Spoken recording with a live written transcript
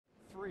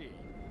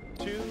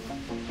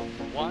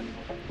Sun,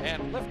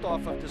 and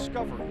liftoff of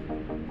Discovery,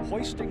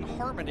 hoisting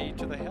harmony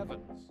to the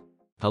heavens.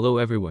 Hello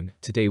everyone,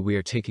 today we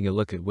are taking a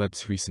look at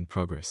Webb's recent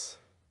progress.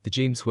 The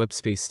James Webb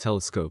Space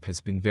Telescope has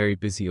been very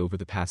busy over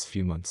the past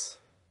few months.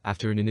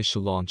 After an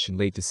initial launch in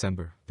late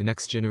December, the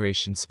next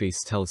generation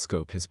Space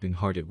Telescope has been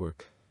hard at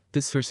work.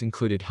 This first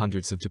included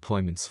hundreds of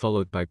deployments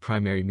followed by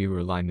primary mirror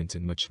alignment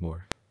and much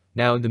more.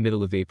 Now in the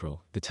middle of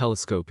April, the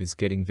telescope is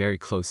getting very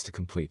close to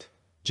complete.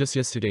 Just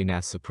yesterday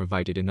NASA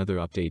provided another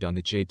update on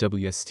the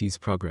JWST's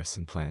progress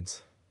and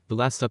plans. The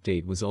last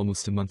update was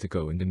almost a month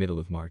ago in the middle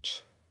of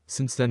March.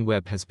 Since then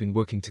Webb has been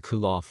working to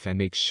cool off and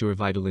make sure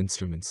vital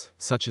instruments,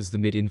 such as the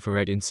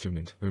mid-infrared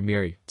instrument, or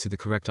MIRI, to the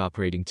correct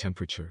operating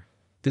temperature.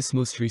 This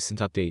most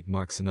recent update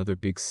marks another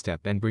big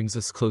step and brings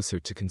us closer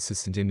to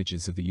consistent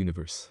images of the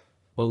universe.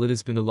 While it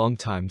has been a long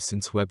time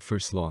since Webb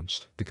first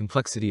launched, the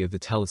complexity of the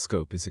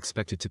telescope is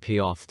expected to pay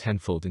off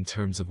tenfold in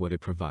terms of what it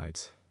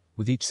provides.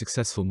 With each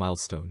successful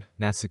milestone,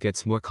 NASA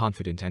gets more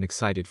confident and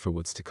excited for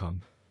what's to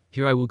come.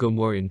 Here I will go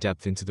more in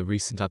depth into the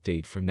recent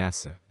update from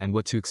NASA and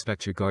what to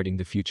expect regarding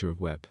the future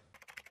of Webb.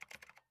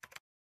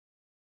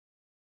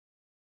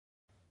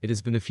 It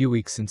has been a few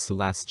weeks since the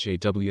last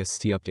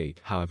JWST update,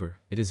 however,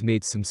 it has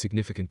made some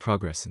significant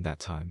progress in that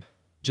time.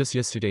 Just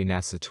yesterday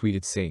NASA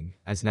tweeted saying,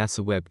 as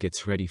NASA Webb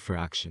gets ready for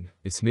action,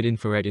 its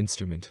mid-infrared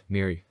instrument,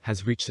 MIRI,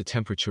 has reached a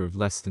temperature of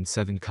less than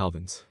 7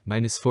 kelvins,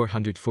 minus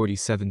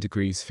 447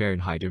 degrees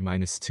Fahrenheit or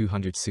minus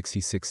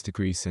 266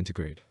 degrees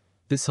centigrade.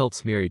 This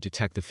helps MIRI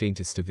detect the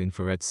faintest of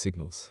infrared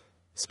signals.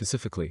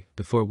 Specifically,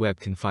 before Webb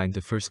can find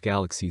the first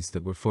galaxies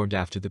that were formed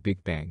after the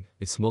Big Bang,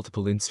 its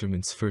multiple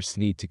instruments first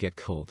need to get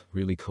cold,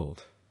 really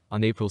cold.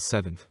 On April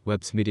 7,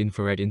 Webb's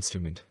mid-infrared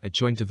instrument, a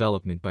joint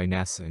development by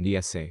NASA and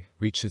ESA,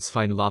 reached its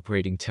final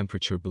operating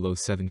temperature below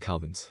 7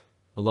 kelvins.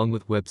 Along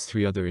with Webb's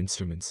three other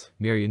instruments,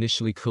 MIRI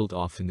initially cooled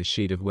off in the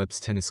shade of Webb's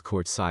tennis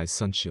court-size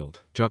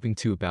sunshield, dropping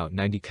to about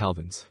 90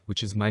 kelvins,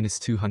 which is minus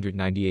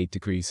 298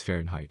 degrees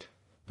Fahrenheit.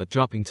 But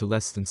dropping to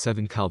less than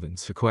 7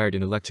 kelvins required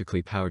an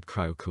electrically powered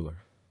cryocooler.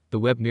 The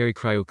Webb MIRI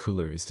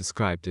cryocooler is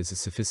described as a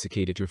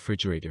sophisticated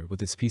refrigerator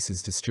with its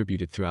pieces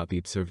distributed throughout the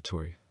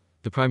observatory.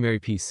 The primary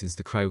piece is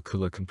the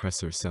cryocooler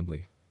compressor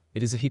assembly.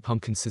 It is a heat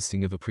pump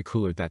consisting of a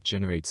precooler that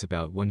generates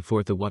about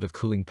 1/4 a watt of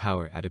cooling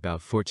power at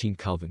about 14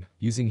 Kelvin,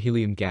 using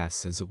helium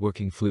gas as a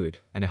working fluid,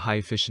 and a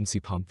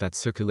high-efficiency pump that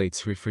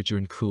circulates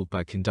refrigerant cooled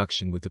by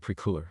conduction with the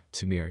precooler,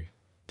 to MIRI.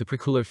 The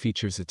precooler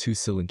features a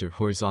two-cylinder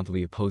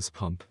horizontally opposed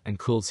pump and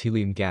cools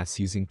helium gas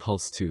using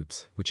pulse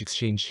tubes, which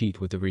exchange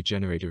heat with the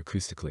regenerator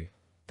acoustically.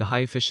 The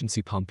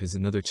high-efficiency pump is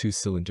another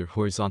two-cylinder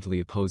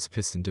horizontally opposed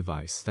piston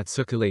device that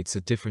circulates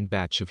a different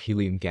batch of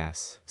helium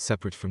gas,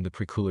 separate from the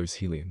precooler's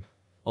helium,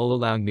 all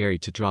allowing MIRI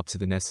to drop to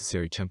the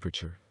necessary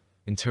temperature.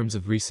 In terms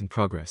of recent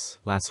progress,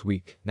 last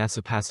week,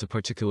 NASA passed a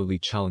particularly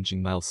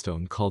challenging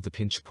milestone called the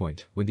pinch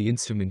point, when the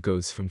instrument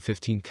goes from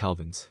 15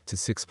 kelvins to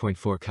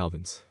 6.4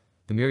 kelvins.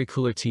 The MIRI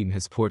cooler team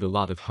has poured a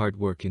lot of hard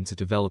work into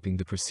developing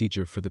the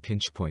procedure for the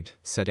pinch point,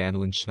 said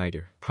Annalyn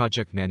Schneider,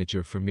 project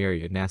manager for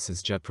MIRI at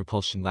NASA's Jet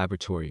Propulsion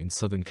Laboratory in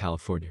Southern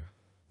California.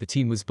 The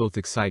team was both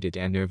excited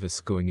and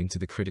nervous going into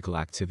the critical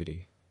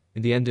activity.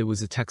 In the end it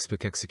was a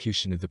textbook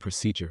execution of the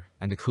procedure,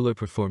 and the cooler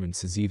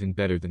performance is even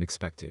better than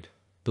expected.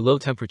 The low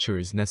temperature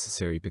is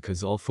necessary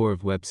because all four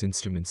of Webb's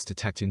instruments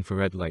detect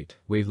infrared light,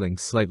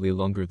 wavelengths slightly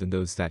longer than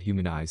those that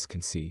human eyes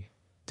can see.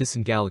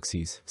 Distant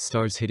galaxies,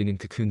 stars hidden in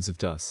cocoons of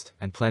dust,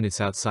 and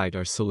planets outside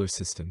our solar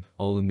system,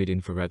 all emit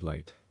infrared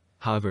light.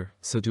 However,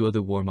 so do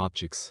other warm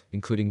objects,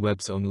 including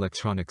Webb's own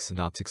electronics and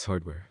optics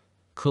hardware.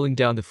 Cooling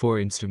down the four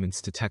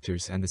instruments'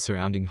 detectors and the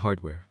surrounding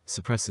hardware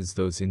suppresses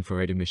those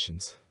infrared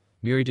emissions.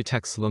 MIRI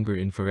detects longer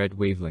infrared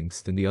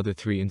wavelengths than the other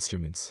three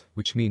instruments,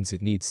 which means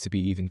it needs to be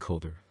even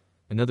colder.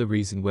 Another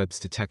reason Webb's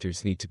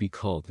detectors need to be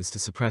cold is to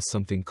suppress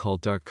something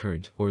called dark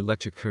current, or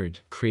electric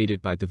current,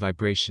 created by the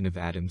vibration of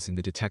atoms in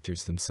the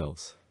detectors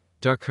themselves.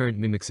 Dark current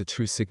mimics a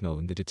true signal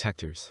in the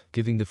detectors,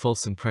 giving the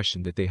false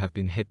impression that they have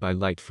been hit by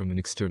light from an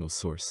external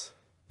source.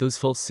 Those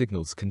false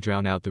signals can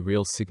drown out the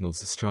real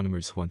signals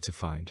astronomers want to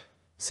find.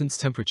 Since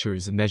temperature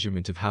is a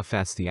measurement of how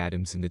fast the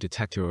atoms in the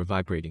detector are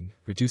vibrating,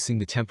 reducing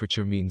the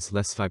temperature means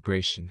less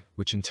vibration,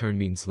 which in turn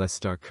means less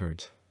dark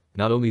current.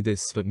 Not only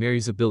this, but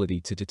MIRI's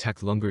ability to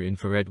detect longer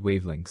infrared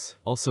wavelengths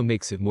also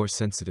makes it more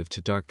sensitive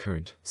to dark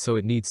current, so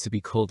it needs to be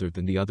colder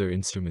than the other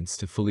instruments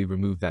to fully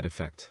remove that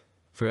effect.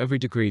 For every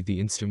degree the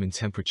instrument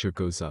temperature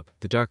goes up,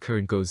 the dark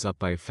current goes up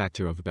by a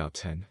factor of about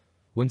 10.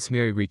 Once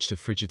MIRI reached a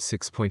frigid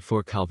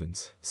 6.4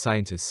 kelvins,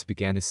 scientists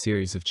began a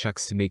series of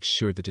checks to make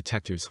sure the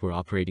detectors were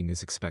operating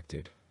as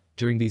expected.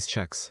 During these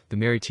checks, the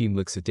MIRI team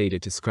looks at data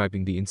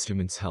describing the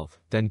instrument's health,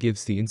 then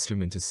gives the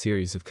instrument a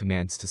series of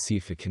commands to see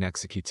if it can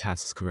execute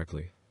tasks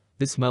correctly.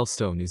 This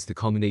milestone is the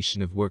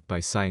culmination of work by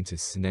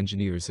scientists and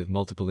engineers at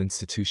multiple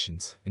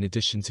institutions, in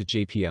addition to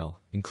JPL,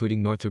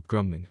 including Northrop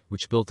Grumman,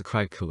 which built the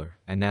cryocooler,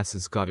 and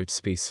NASA's Goddard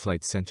Space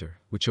Flight Center,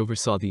 which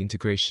oversaw the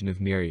integration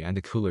of MIRI and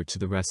the cooler to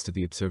the rest of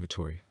the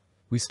observatory.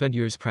 We spent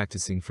years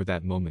practicing for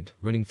that moment,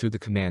 running through the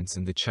commands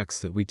and the checks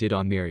that we did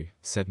on MIRI,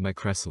 said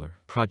Mike Ressler,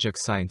 project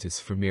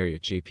scientist for MIRI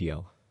at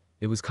JPL.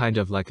 It was kind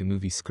of like a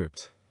movie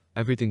script.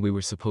 Everything we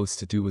were supposed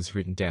to do was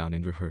written down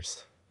and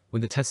rehearsed.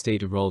 When the test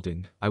data rolled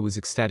in, I was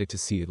ecstatic to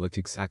see it looked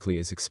exactly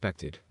as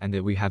expected, and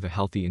that we have a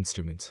healthy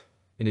instrument.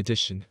 In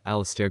addition,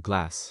 Alistair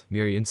Glass,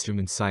 MIRI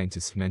instrument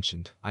scientist,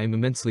 mentioned, "I am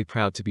immensely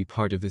proud to be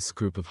part of this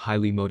group of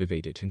highly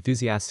motivated,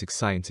 enthusiastic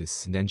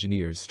scientists and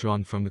engineers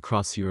drawn from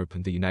across Europe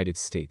and the United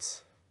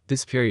States.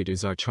 This period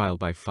is our trial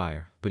by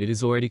fire, but it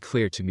is already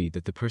clear to me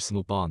that the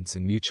personal bonds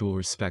and mutual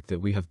respect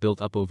that we have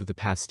built up over the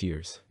past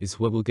years is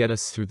what will get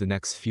us through the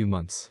next few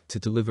months to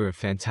deliver a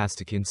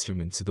fantastic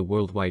instrument to the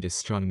worldwide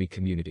astronomy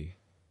community.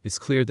 It's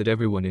clear that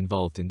everyone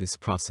involved in this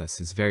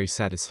process is very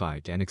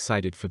satisfied and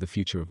excited for the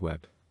future of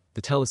Webb.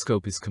 The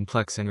telescope is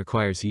complex and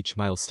requires each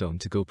milestone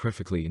to go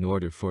perfectly in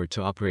order for it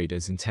to operate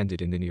as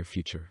intended in the near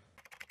future.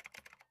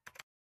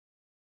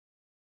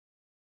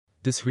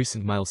 This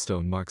recent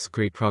milestone marks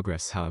great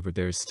progress, however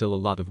there is still a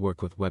lot of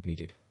work with Webb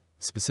needed.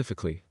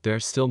 Specifically, there are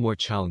still more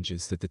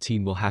challenges that the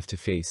team will have to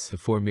face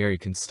before MIRI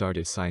can start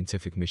its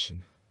scientific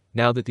mission.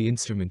 Now that the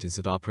instrument is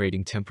at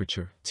operating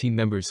temperature, team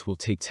members will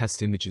take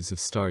test images of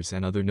stars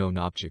and other known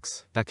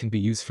objects that can be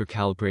used for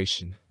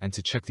calibration and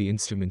to check the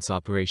instrument's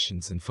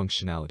operations and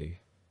functionality.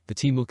 The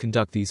team will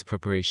conduct these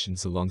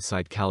preparations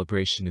alongside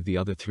calibration of the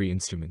other 3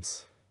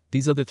 instruments.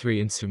 These other 3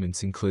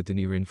 instruments include the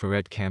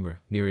near-infrared camera,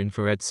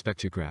 near-infrared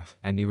spectrograph,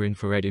 and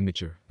near-infrared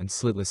imager, and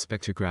slitless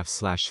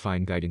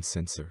spectrograph/fine guidance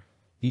sensor.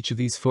 Each of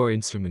these 4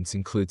 instruments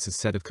includes a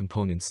set of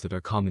components that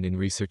are common in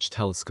research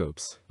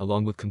telescopes,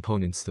 along with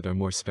components that are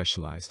more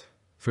specialized.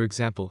 For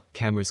example,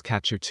 cameras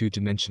capture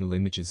 2-dimensional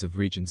images of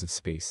regions of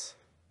space.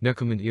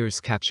 NIRCam and IRIS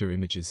capture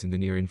images in the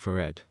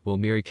near-infrared, while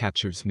MIRI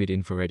captures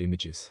mid-infrared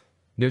images.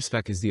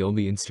 NIRSpec is the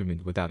only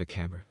instrument without a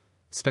camera.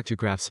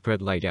 Spectrographs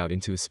spread light out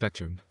into a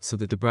spectrum, so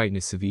that the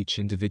brightness of each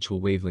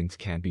individual wavelength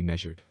can be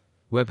measured.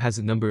 Webb has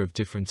a number of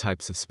different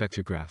types of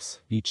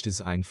spectrographs, each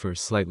designed for a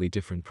slightly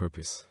different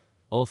purpose.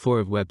 All 4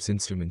 of Webb's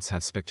instruments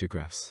have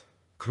spectrographs.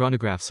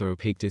 Coronagraphs are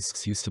opaque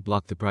disks used to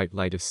block the bright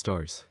light of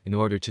stars, in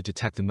order to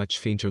detect the much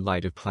fainter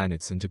light of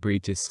planets and debris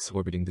disks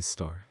orbiting the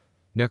star.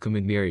 NIRCam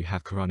and MIRI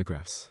have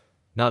coronagraphs.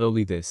 Not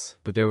only this,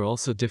 but there are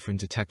also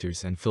different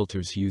detectors and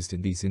filters used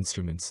in these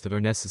instruments that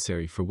are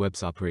necessary for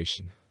Webb's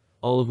operation,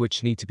 all of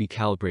which need to be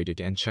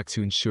calibrated and checked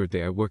to ensure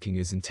they are working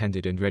as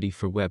intended and ready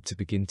for Webb to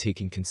begin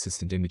taking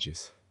consistent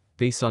images.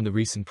 Based on the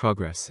recent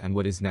progress and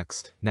what is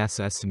next,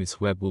 NASA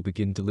estimates Webb will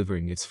begin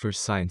delivering its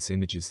first science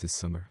images this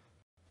summer.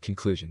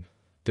 Conclusion.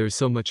 There is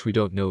so much we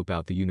don't know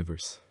about the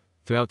universe.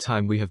 Throughout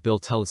time we have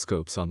built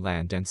telescopes on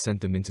land and sent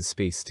them into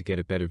space to get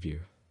a better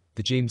view.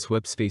 The James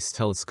Webb Space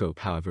Telescope,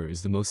 however,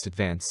 is the most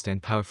advanced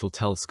and powerful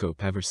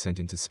telescope ever sent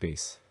into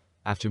space.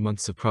 After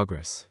months of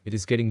progress, it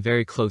is getting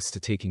very close to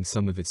taking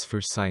some of its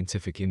first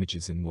scientific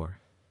images and more.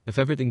 If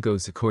everything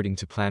goes according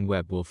to plan,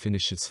 Webb will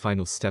finish its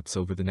final steps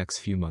over the next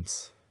few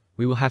months.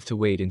 We will have to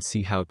wait and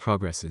see how it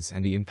progresses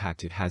and the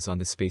impact it has on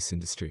the space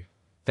industry.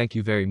 Thank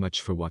you very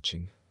much for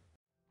watching.